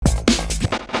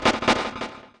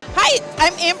Hi,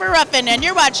 I'm Amber Ruffin, and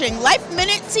you're watching Life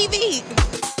Minute TV.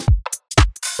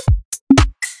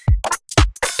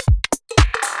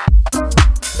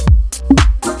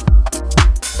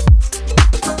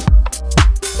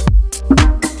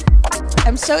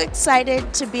 I'm so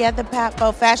excited to be at the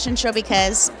Patbo Fashion Show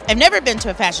because I've never been to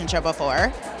a fashion show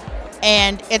before,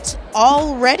 and it's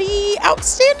already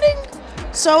outstanding.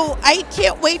 So I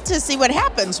can't wait to see what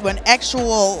happens when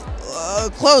actual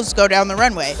clothes go down the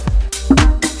runway.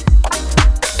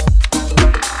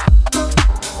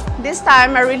 This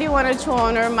time I really wanted to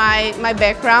honor my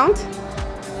background,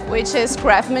 which is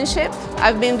craftsmanship.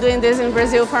 I've been doing this in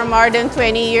Brazil for more than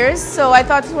 20 years, so I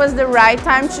thought it was the right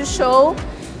time to show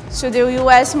to the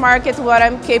US market what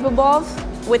I'm capable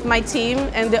of with my team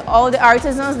and all the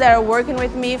artisans that are working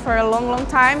with me for a long, long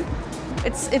time.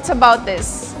 It's about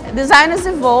this. Design has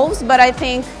evolved, but I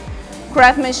think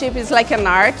craftsmanship is like an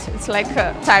art. It's like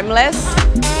timeless.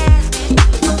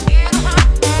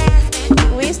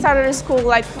 We started a school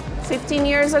like 15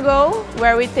 years ago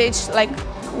where we teach like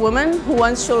women who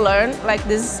wants to learn like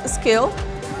this skill.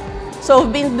 So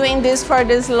we've been doing this for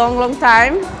this long, long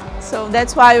time. So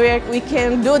that's why we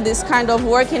can do this kind of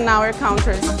work in our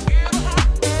countries.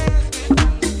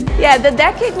 Yeah, the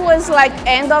decade was like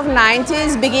end of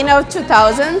 90s, beginning of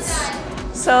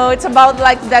 2000s. So it's about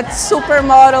like that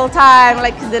supermodel time,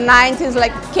 like the 90s,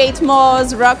 like Kate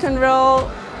Moss, rock and roll.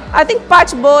 I think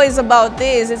Patbo is about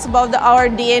this. It's about our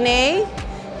DNA.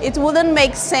 It wouldn't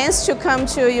make sense to come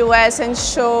to US and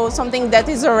show something that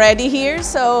is already here.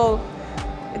 So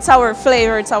it's our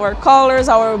flavor, it's our colors,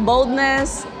 our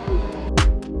boldness.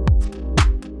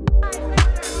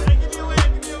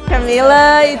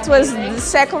 Camila, it was the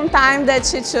second time that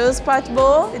she chose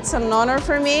Patbo. It's an honor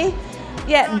for me.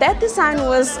 Yeah, that design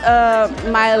was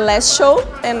my last show,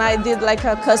 and I did like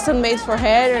a custom made for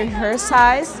her and her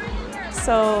size.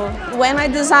 So when I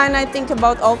design, I think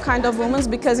about all kinds of women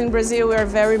because in Brazil we are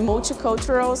very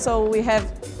multicultural, so we have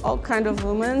all kinds of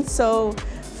women. So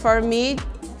for me,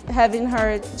 having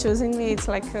her choosing me, it's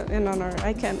like an honor.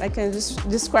 I can just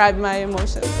describe my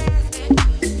emotions.